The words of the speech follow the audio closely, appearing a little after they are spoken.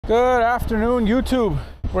Good afternoon, YouTube.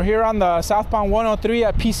 We're here on the southbound 103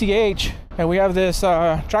 at PCH, and we have this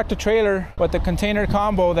tractor trailer with the container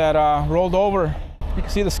combo that rolled over. You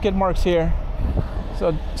can see the skid marks here.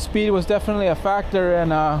 So speed was definitely a factor,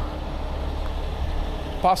 and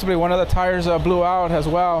possibly one of the tires blew out as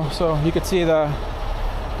well. So you could see the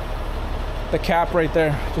cap right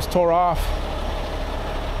there just tore off.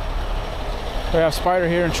 We have Spider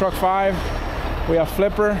here in truck 5. We have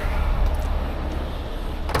Flipper.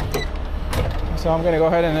 So I'm gonna go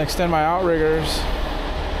ahead and extend my outriggers.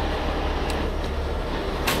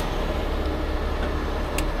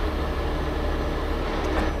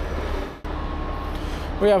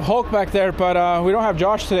 We have Hulk back there, but we don't have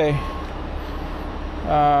Josh today.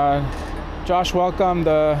 Josh welcomed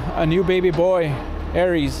a new baby boy,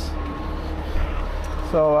 Aries.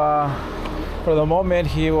 So for the moment,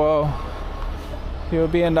 he will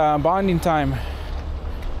be in bonding time.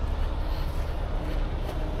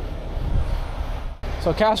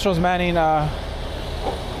 So Castro's manning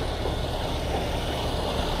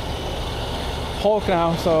Hulk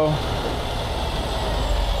now, so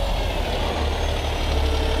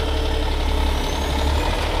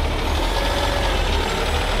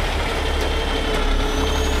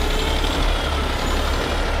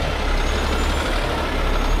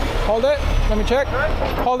hold it, let me check.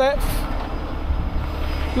 Hold it.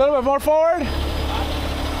 A little bit more forward.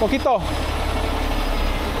 Poquito.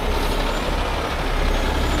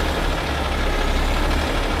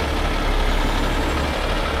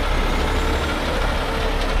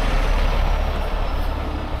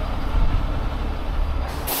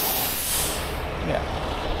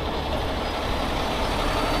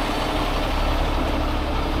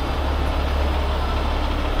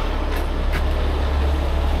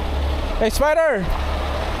 Hey Spider,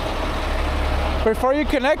 before you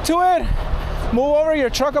connect to it, move over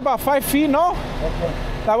your truck about 5 feet, no? Okay.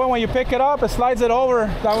 That way when you pick it up, it slides it over.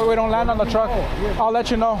 That way we don't land on the truck. I'll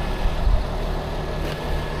let you know.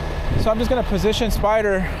 So I'm just gonna position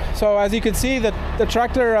Spider. So as you can see, the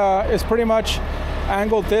tractor is pretty much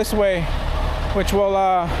angled this way, which will,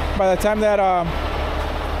 by the time that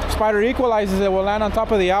Spider equalizes, it will land on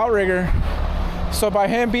top of the outrigger. So by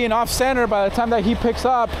him being off center, by the time that he picks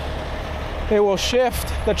up, it will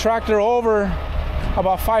shift the tractor over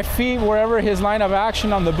about 5 feet wherever his line of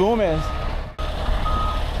action on the boom is.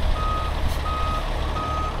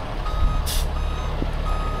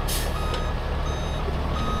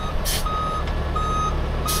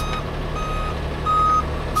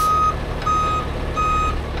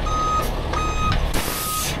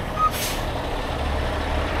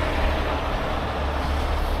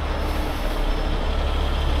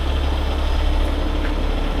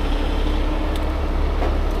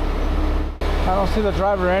 I don't see the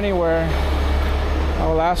driver anywhere. I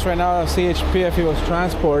will ask right now at CHP if he was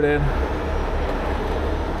transported.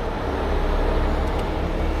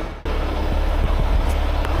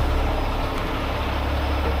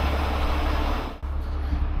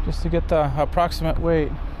 Just to get the approximate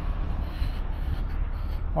weight.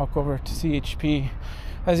 Walk over to CHP.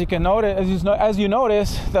 As you can notice, as you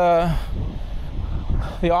notice, the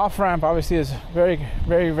off ramp obviously is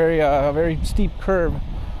very steep curve.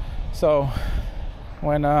 So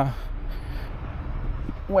when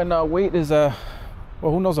weight is well,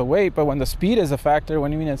 who knows a weight, but when the speed is a factor,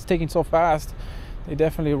 when it's taking so fast, they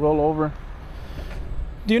definitely roll over.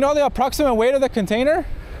 Do you know the approximate weight of the container?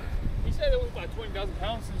 He said it was about 20,000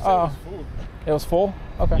 pounds. He said it was full. It was full?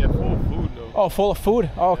 Okay. Yeah, full of food though. Oh, full of food?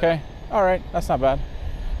 Oh, okay. Yeah. All right, that's not bad.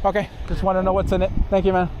 Okay, just want to know what's in it. Thank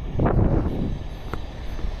you, man.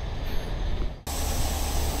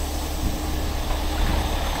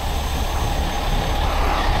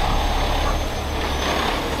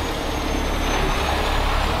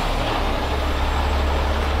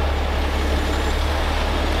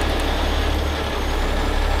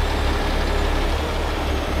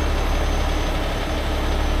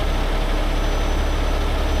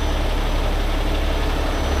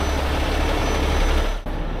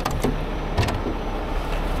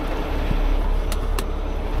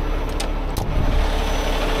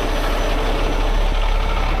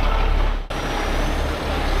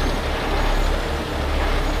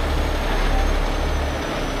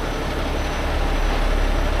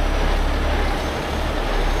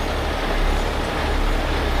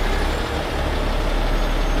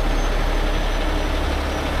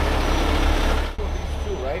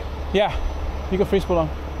 Yeah, you can free spool them.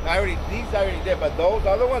 These I already did, but those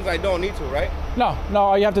other ones I don't need to, right? No,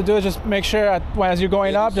 all you have to do is just make sure as you're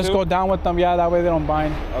going up, just go down with them. Yeah, that way they don't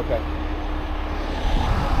bind. Okay.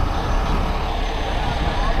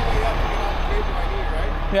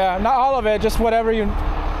 Yeah, not all of it, just whatever you...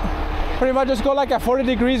 Pretty much just go like at 40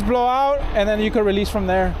 degrees, blow out, and then you can release from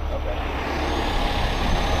there. Okay.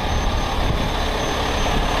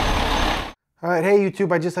 All right, hey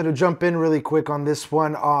YouTube, I just had to jump in really quick on this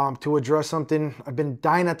one to address something. I've been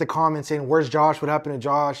dying at the comments saying, where's Josh? What happened to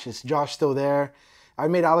Josh? Is Josh still there? I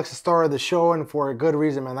made Alex a star of the show, and for a good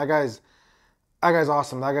reason, man. That guy's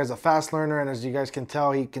awesome. That guy's a fast learner, and as you guys can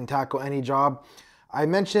tell, he can tackle any job. I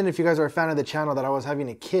mentioned, if you guys are a fan of the channel, that I was having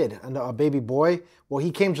a kid, a baby boy. Well, he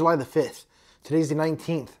came July the 5th. Today's the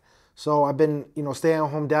 19th. So I've been,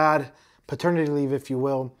 stay-at-home dad, paternity leave, if you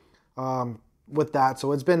will, with that.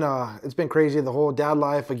 So it's been crazy, the whole dad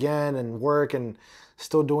life again, and work, and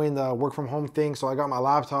still doing the work from home thing. So I got my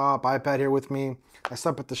laptop, iPad here with me. I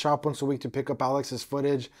stop at the shop once a week to pick up Alex's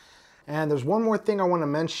footage. And there's one more thing I want to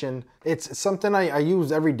mention. It's something I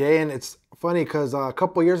use every day, and it's funny because a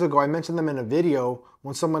couple years ago I mentioned them in a video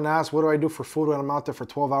when someone asked, what do I do for food when I'm out there for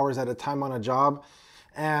 12 hours at a time on a job?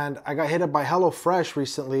 And I got hit up by HelloFresh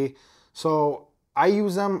recently. So I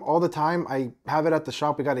use them all the time. I have it at the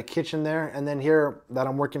shop. We got a kitchen there. And then here that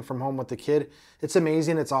I'm working from home with the kid. It's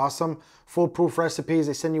amazing. It's awesome. Foolproof recipes.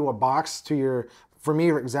 They send you a box to your, for me,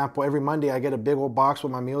 for example, every Monday I get a big old box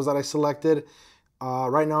with my meals that I selected.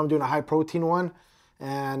 Right now I'm doing a high protein one.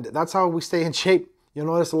 And that's how we stay in shape. You'll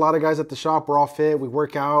notice a lot of guys at the shop, we're all fit. We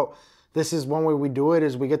work out. This is one way we do it,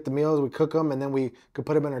 is we get the meals, we cook them, and then we could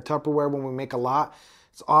put them in our Tupperware when we make a lot.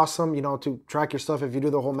 It's awesome, to track your stuff if you do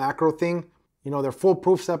the whole macro thing. They're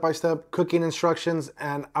foolproof step-by-step cooking instructions,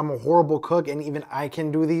 and I'm a horrible cook, and even I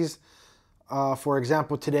can do these. For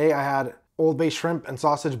example, today I had Old Bay shrimp and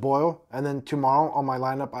sausage boil, and then tomorrow on my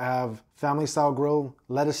lineup I have family style grilled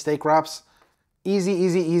lettuce steak wraps. Easy,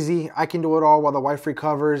 easy, easy. I can do it all while the wife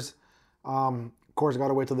recovers. Of course,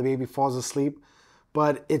 gotta wait till the baby falls asleep.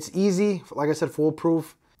 But it's easy, like I said,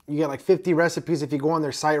 foolproof. You get like 50 recipes if you go on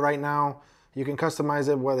their site right now. You can customize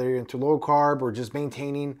it whether you're into low carb or just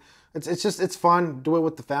maintaining. It's fun. Do it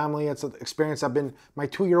with the family. It's an experience. My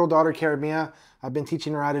 2-year-old daughter, Karamia, I've been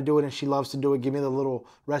teaching her how to do it, and she loves to do it. Give me the little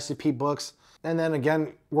recipe books. And then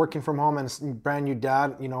again, working from home and brand new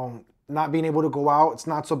dad, not being able to go out, it's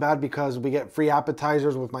not so bad because we get free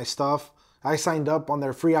appetizers with my stuff. I signed up on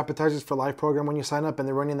their free appetizers for life program when you sign up, and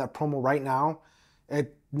they're running that promo right now. It's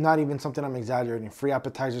not even something I'm exaggerating. Free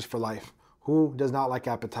appetizers for life. Who does not like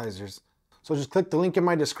appetizers? So just click the link in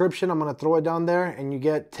my description. I'm going to throw it down there, and you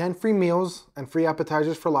get 10 free meals and free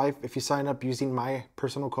appetizers for life if you sign up using my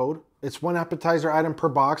personal code. It's 1 appetizer item per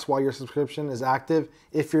box while your subscription is active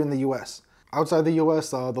if you're in the US. Outside the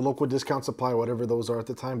US, the local discounts apply, whatever those are at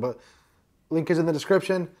the time, but link is in the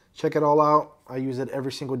description. Check it all out. I use it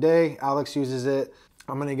every single day. Alex uses it.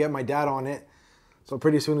 I'm going to get my dad on it. So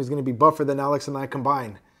pretty soon he's going to be buffer than Alex and I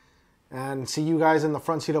combined. And see you guys in the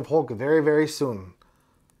front seat of Hulk very, very soon.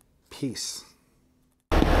 Peace.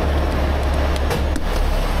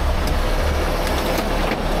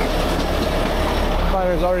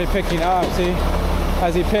 Spider's already picking up, see?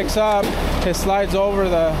 As he picks up, it slides over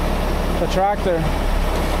the tractor.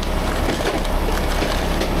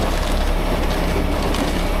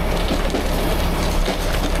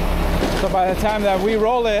 So by the time that we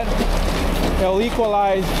roll it, it'll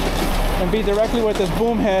equalize and be directly with this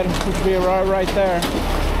boom head, which will be right there.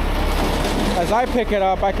 As I pick it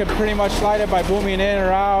up, I can pretty much slide it by booming in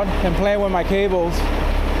or out and playing with my cables.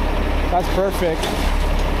 That's perfect.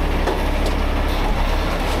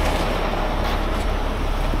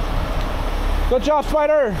 Good job,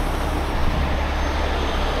 Spider!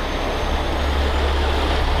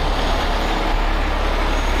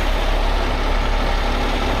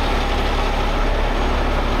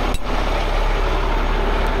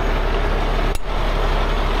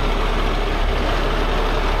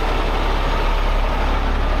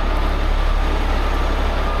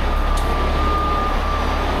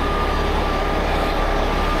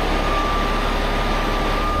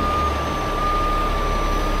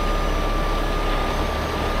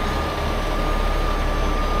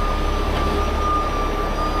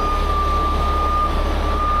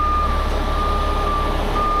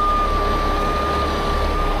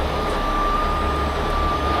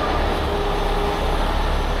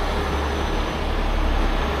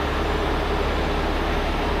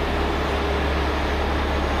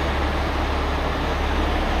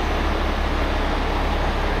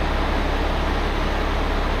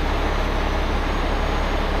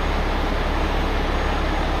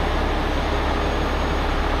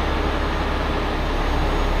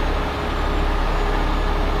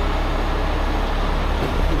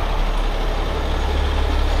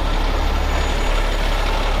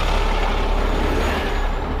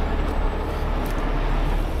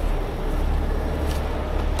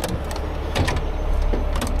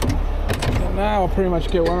 now I'll pretty much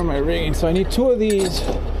get one of my rigging. So I need 2 of these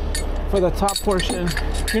for the top portion.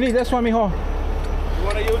 You need this one, mijo. You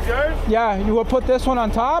want to use yours? Yeah, you will put this one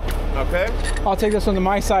on top. Okay. I'll take this one to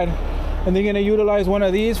my side. And then you're gonna utilize one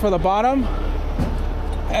of these for the bottom.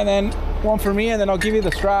 And then one for me, and then I'll give you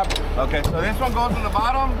the strap. Okay, so this one goes on the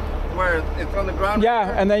bottom where it's on the ground. Yeah,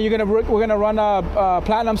 right, and then we're gonna run a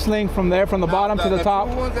platinum sling from there, from the bottom to the top.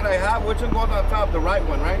 The 2 ones that I have, which one goes on top? The right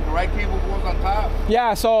one, right? The right cable goes on top.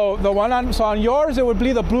 Yeah, so on yours it would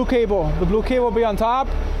be the blue cable. The blue cable will be on top,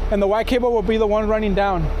 and the white cable will be the one running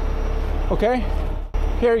down. Okay.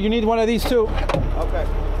 Here, you need one of these too. Okay.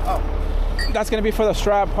 Oh. That's gonna be for the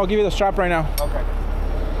strap. I'll give you the strap right now. Okay.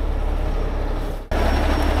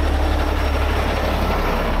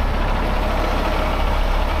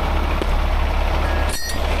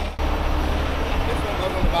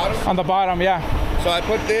 On the bottom, yeah. So I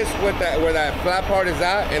put this with that where that flat part is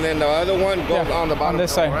at, and then the other one goes on the bottom. On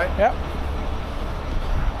this side, right? Yep.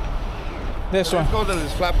 This one. This goes in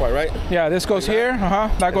this flat part, right? Yeah, this goes here.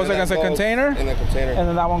 That goes against a container. In the container. And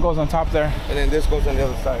then that one goes on top there. And then this goes on the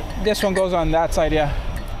other side. This one goes on that side, yeah.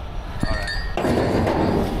 All right.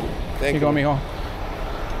 Thank you. Here you go, mijo.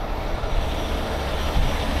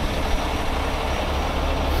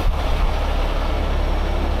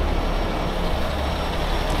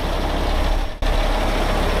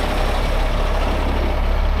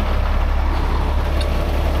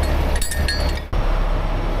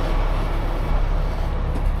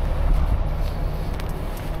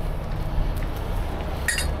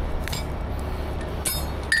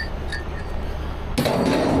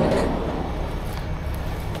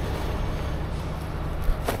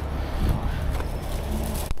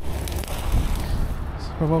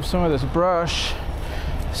 Remove some of this brush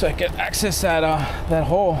so I can access that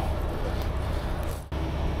hole.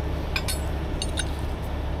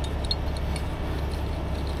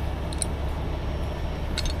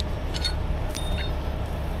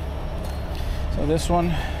 So this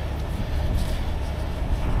one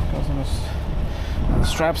goes on the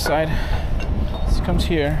strap side. This comes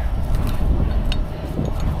here.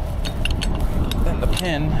 Then the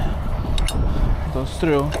pin goes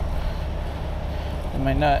through. And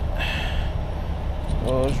my nut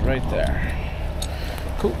goes right there.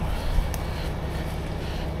 Cool.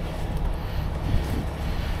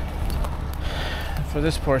 For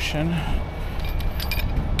this portion,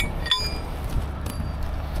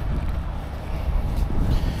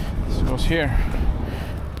 this goes here.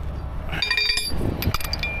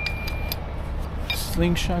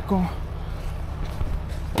 Sling shackle.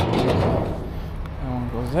 That one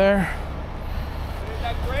goes there.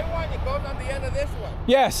 That gray one, it goes on the end of this one.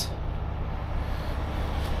 Yes.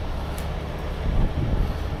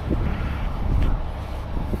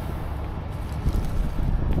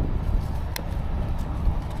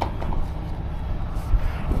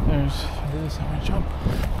 There's this. I'm gonna jump.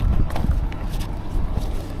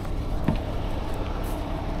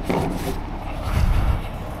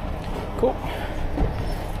 Cool.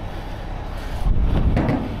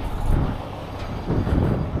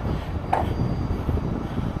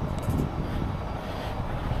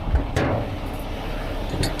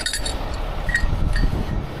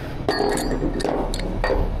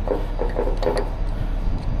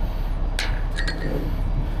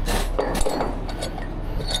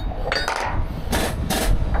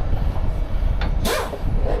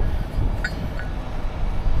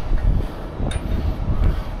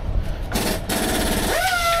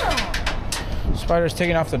 Spider's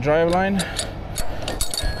taking off the drive line.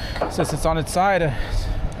 Since it's on its side,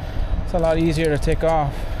 it's a lot easier to take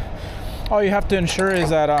off. All you have to ensure is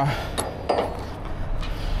that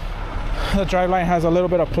the drive line has a little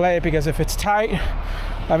bit of play, because if it's tight,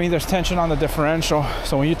 that means there's tension on the differential.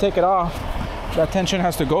 So when you take it off, that tension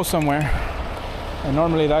has to go somewhere. And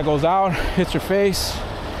normally that goes out, hits your face,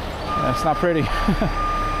 and it's not pretty.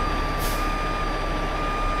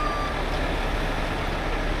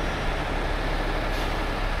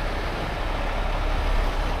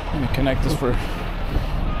 Let me connect this for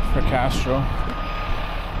Castro.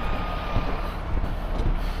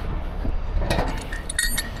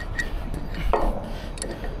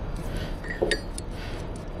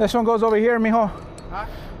 This one goes over here, mijo. Huh?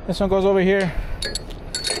 This one goes over here.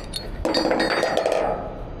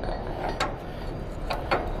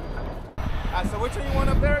 So which one you want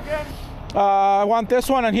up there again? I want this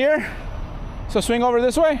one on here. So swing over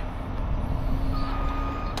this way.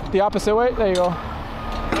 The opposite way. There you go.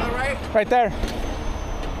 Right? Right there.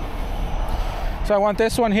 So I want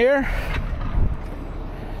this one here.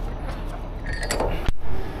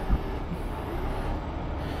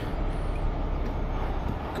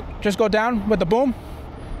 Just go down with the boom.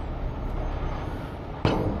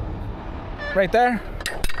 Right there.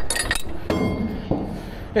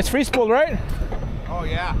 It's free spooled, right? Oh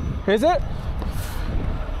yeah. Is it?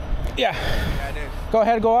 Yeah. Yeah, it is. Go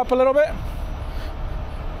ahead, go up a little bit.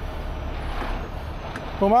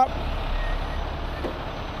 Boom up.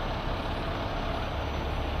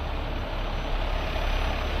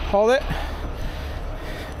 Hold it.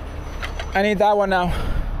 I need that one now.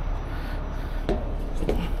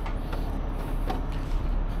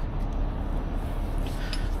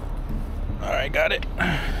 All right, got it.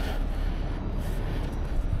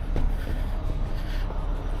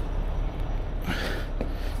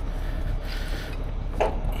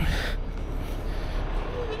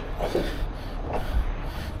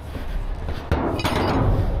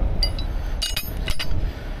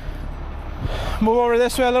 Move over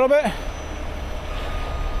this way a little bit.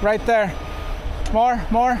 Right there. More,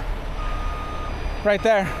 more. Right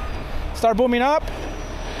there. Start booming up.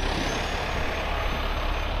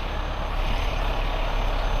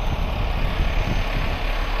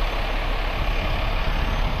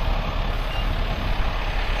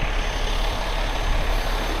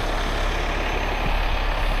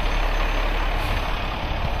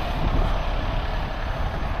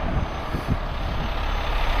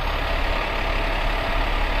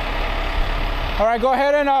 All right, go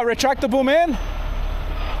ahead and retract the boom in.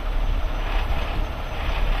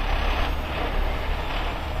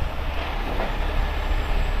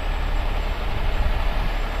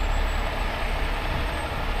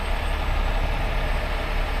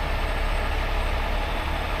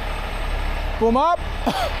 Boom up.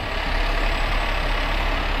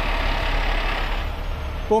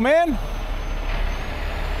 Boom in.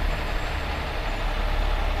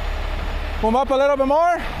 Boom up a little bit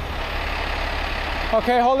more.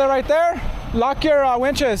 Okay, hold it right there. Lock your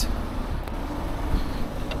winches.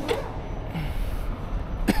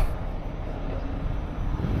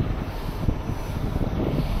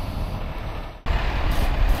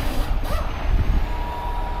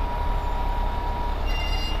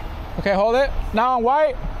 Okay, hold it. Now on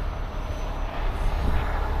white.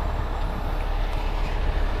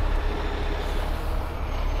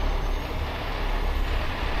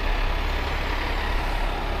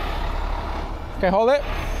 Okay, hold it.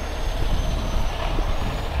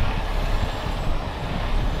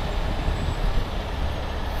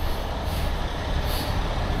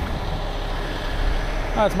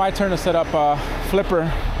 Now it's my turn to set up flipper.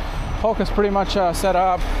 Hulk is pretty much set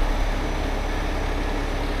up.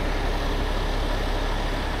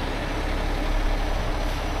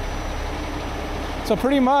 So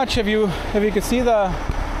pretty much, if you can see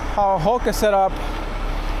how Hulk is set up,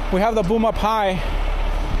 we have the boom up high.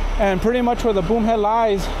 And pretty much where the boom head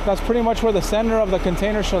lies, that's pretty much where the center of the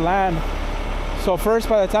container should land. So first,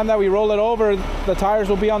 by the time that we roll it over, the tires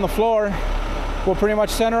will be on the floor. We'll pretty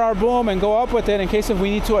much center our boom and go up with it in case if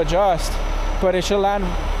we need to adjust. But it should land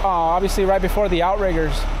obviously right before the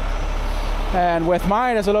outriggers. And with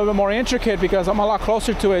mine, it's a little bit more intricate because I'm a lot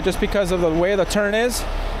closer to it just because of the way the turn is.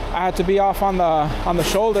 I had to be off on the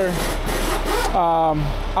shoulder.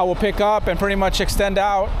 I will pick up and pretty much extend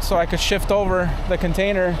out so I could shift over the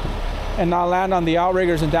container and not land on the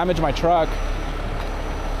outriggers and damage my truck.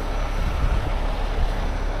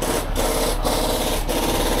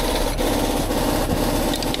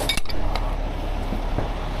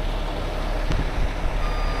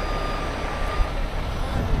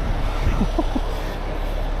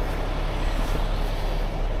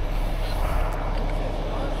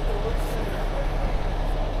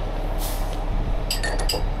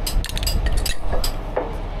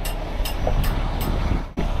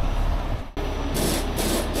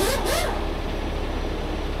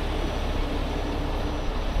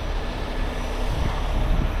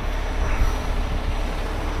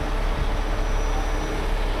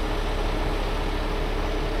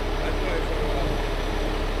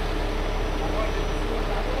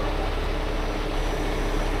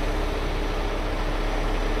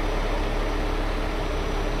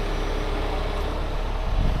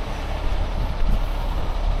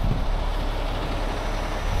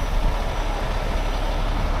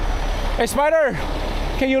 Hey Spider,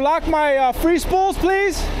 can you lock my free spools,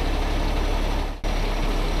 please?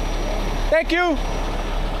 Thank you.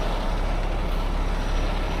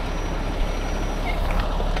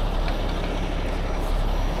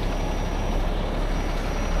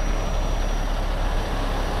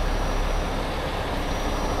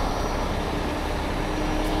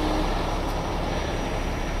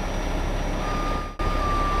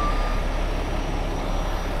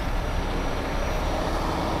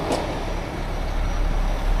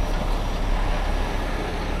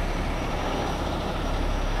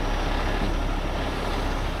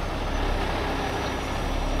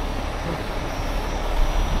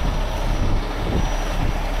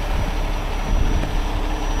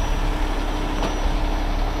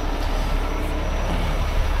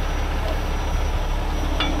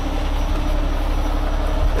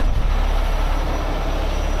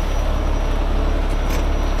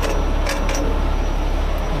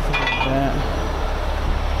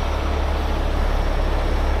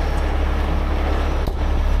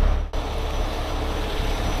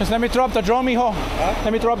 Just let me throw up the drone, mijo. Huh?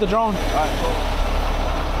 Let me throw up the drone. All right, cool.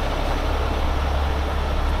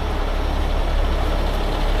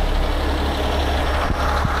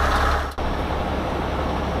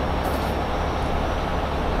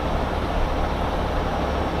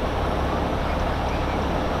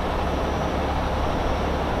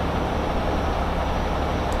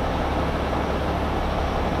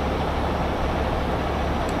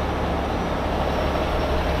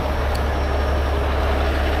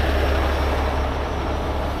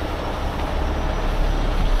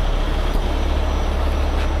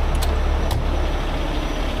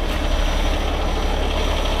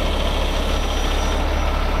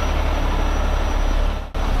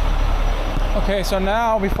 Okay, so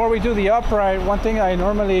now before we do the upright, one thing I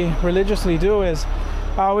normally religiously do is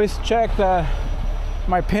I always check that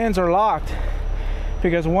my pins are locked,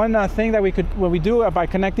 because one thing that what we do by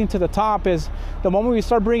connecting to the top is the moment we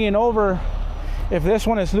start bringing over, if this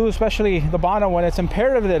one is loose, especially the bottom one, it's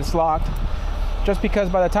imperative that it's locked, just because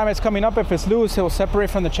by the time it's coming up, if it's loose, it will separate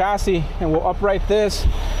from the chassis and we'll upright this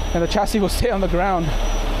and the chassis will stay on the ground,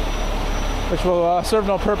 which will serve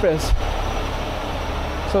no purpose.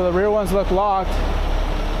 So the rear ones look locked.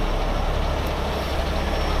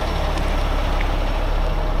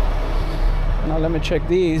 Now let me check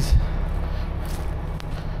these.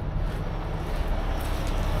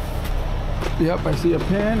 Yep, I see a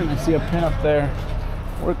pin and I see a pin up there.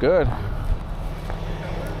 We're good.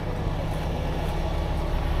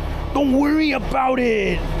 Don't worry about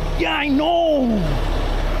it. Yeah, I know.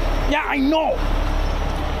 Yeah, I know.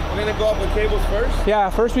 We're gonna go up with cables first? Yeah,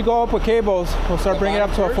 first we go up with cables. We'll start bringing it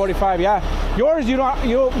up to a 45. Yeah, yours, you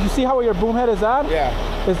see how your boom head is at?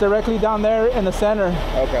 Yeah. It's directly down there in the center.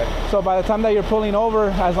 Okay. So by the time that you're pulling over,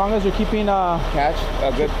 as long as you're keeping catch,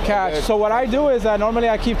 a good catch. So what I do is that normally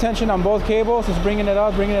I keep tension on both cables, just bringing it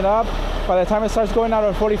up. By the time it starts going out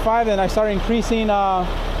of 45, then I start increasing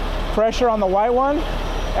pressure on the white one,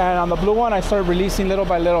 and on the blue one I start releasing little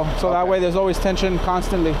by little. So that way there's always tension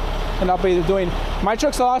constantly. And I'll be doing, my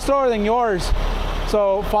truck's a lot slower than yours,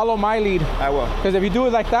 so follow my lead. I will. Because if you do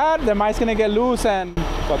it like that, then mine's gonna get loose and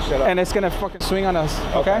fuck shit up. And it's gonna fucking swing on us.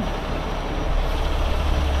 Okay? Let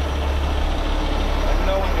me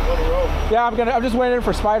know when you go to roll. Yeah, I'm just waiting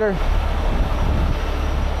for Spider.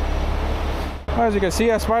 As you can see,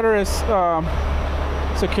 as Spider is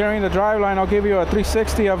securing the drive line, I'll give you a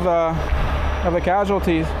 360 of the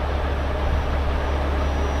casualties.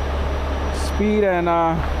 Speed and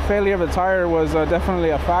failure of the tire was definitely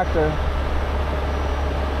a factor.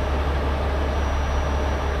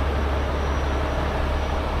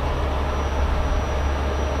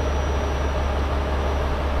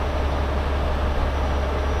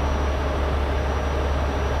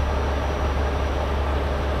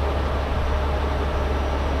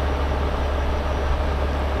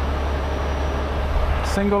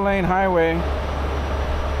 Single lane highway.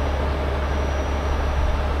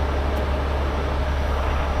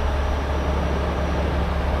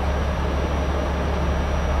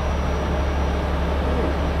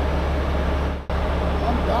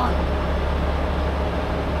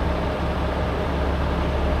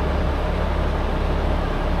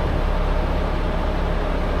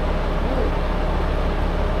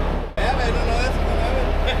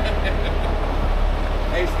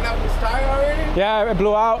 Yeah, it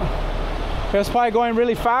blew out. It was probably going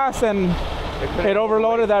really fast and it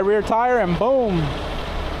overloaded that rear tire and boom. The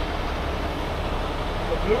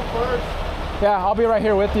blue first? Yeah, I'll be right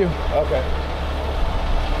here with you. Okay.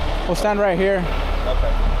 We'll stand right here.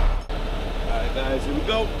 Okay. All right, guys, here we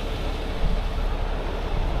go.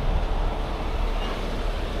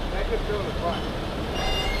 I could feel the front.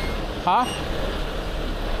 Huh?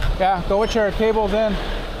 Yeah, go with your cables in.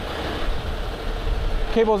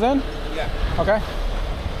 Cables in? Yeah. Okay.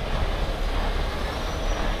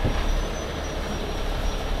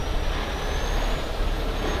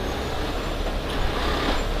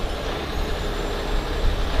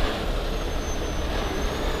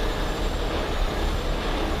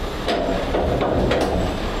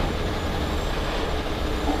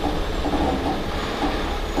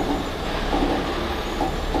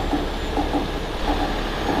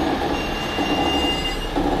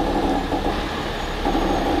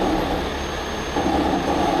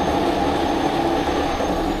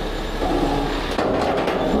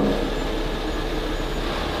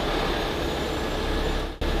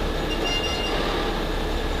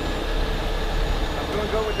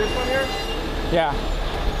 Yeah.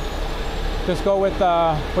 Just go with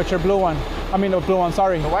your blue one. I mean the blue one,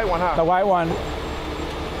 sorry. The white one, huh? The white one.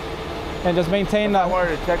 And just maintain I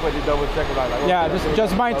wanted to check with you, double check about it. Yeah,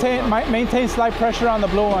 just maintain slight pressure on the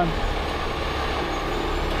blue one.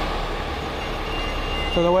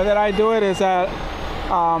 So the way that I do it is that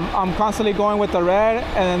I'm constantly going with the red,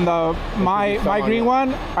 and then my green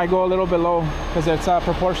one, I go a little bit low because it's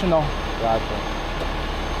proportional. Gotcha.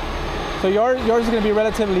 So yours is going to be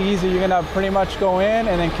relatively easy. You're going to pretty much go in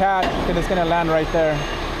and then catch, and it's going to land right there.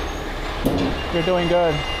 You're doing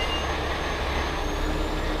good.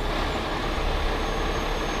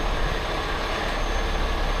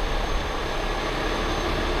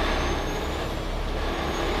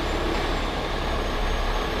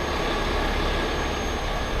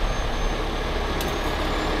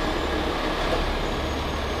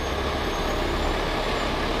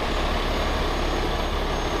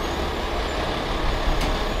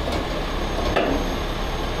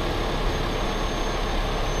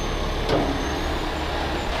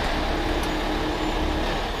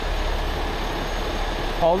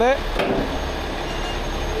 Hold it.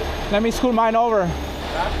 Let me scoot mine over.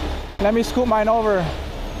 Let me scoot mine over.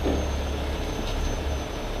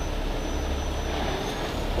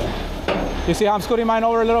 You see how I'm scooting mine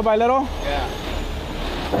over little by little? Yeah.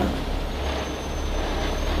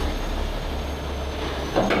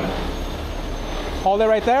 Hold it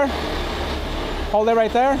right there. Hold it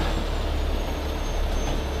right there.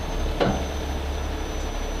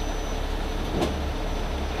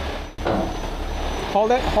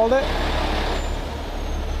 Hold it, hold it.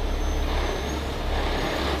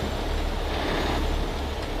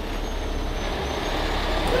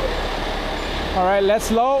 All right, let's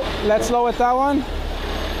low with that one.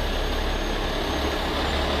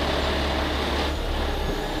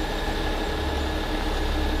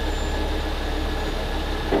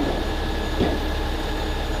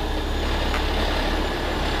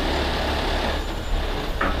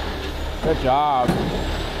 Good job.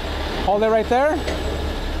 Hold it right there.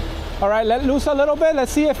 All right, let loose a little bit.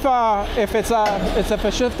 Let's see if it's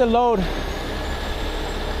a shifted load.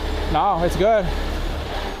 No, it's good.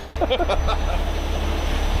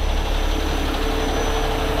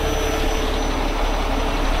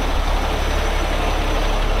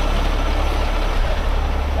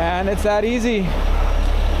 And it's that easy.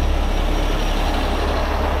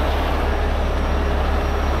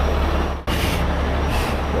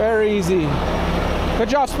 Very easy. Good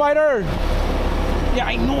job, Spider. Yeah,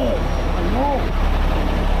 I know.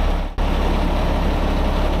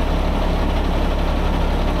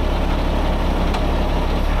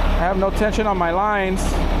 I have no tension on my lines,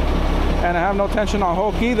 and I have no tension on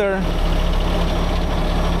hook either.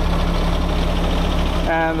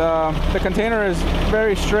 And the container is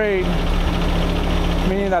very straight,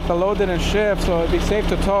 meaning that the load didn't shift, so it'd be safe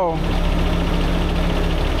to tow.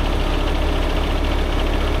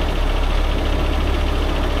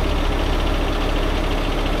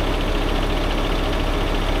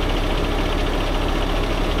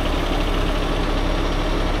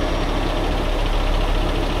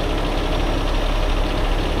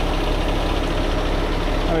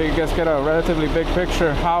 You guys get a relatively big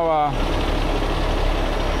picture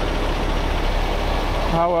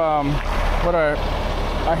what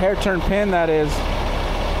a hair turn pin that is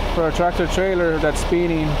for a tractor trailer that's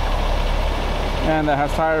speeding and that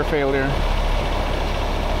has tire failure.